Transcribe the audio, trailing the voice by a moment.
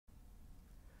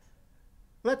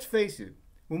Let's face it,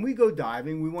 when we go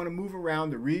diving, we want to move around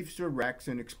the reefs or wrecks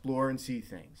and explore and see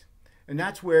things. And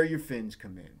that's where your fins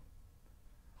come in.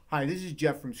 Hi, this is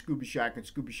Jeff from Scuba Shack and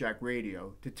Scuba Shack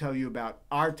Radio to tell you about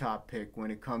our top pick when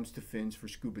it comes to fins for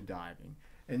scuba diving,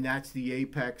 and that's the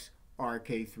Apeks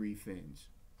RK3 fins.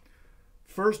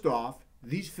 First off,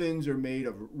 these fins are made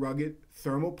of rugged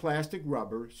thermoplastic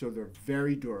rubber, so they're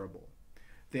very durable.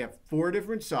 They have 4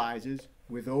 different sizes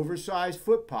with oversized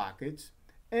foot pockets,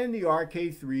 and the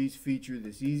RK3s feature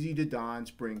this easy-to-don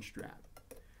spring strap.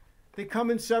 They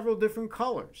come in several different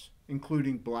colors,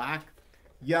 including black,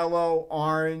 yellow,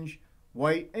 orange,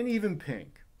 white, and even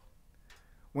pink.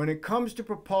 When it comes to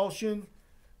propulsion,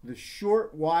 the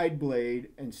short, wide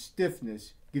blade and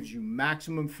stiffness gives you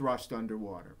maximum thrust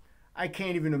underwater. I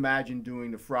can't even imagine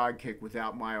doing the frog kick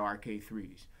without my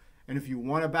RK3s. And if you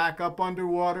want to back up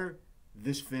underwater,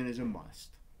 this fin is a must.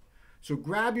 So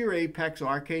grab your Apeks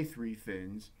RK3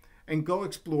 fins and go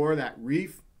explore that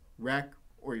reef, wreck,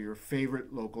 or your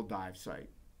favorite local dive site.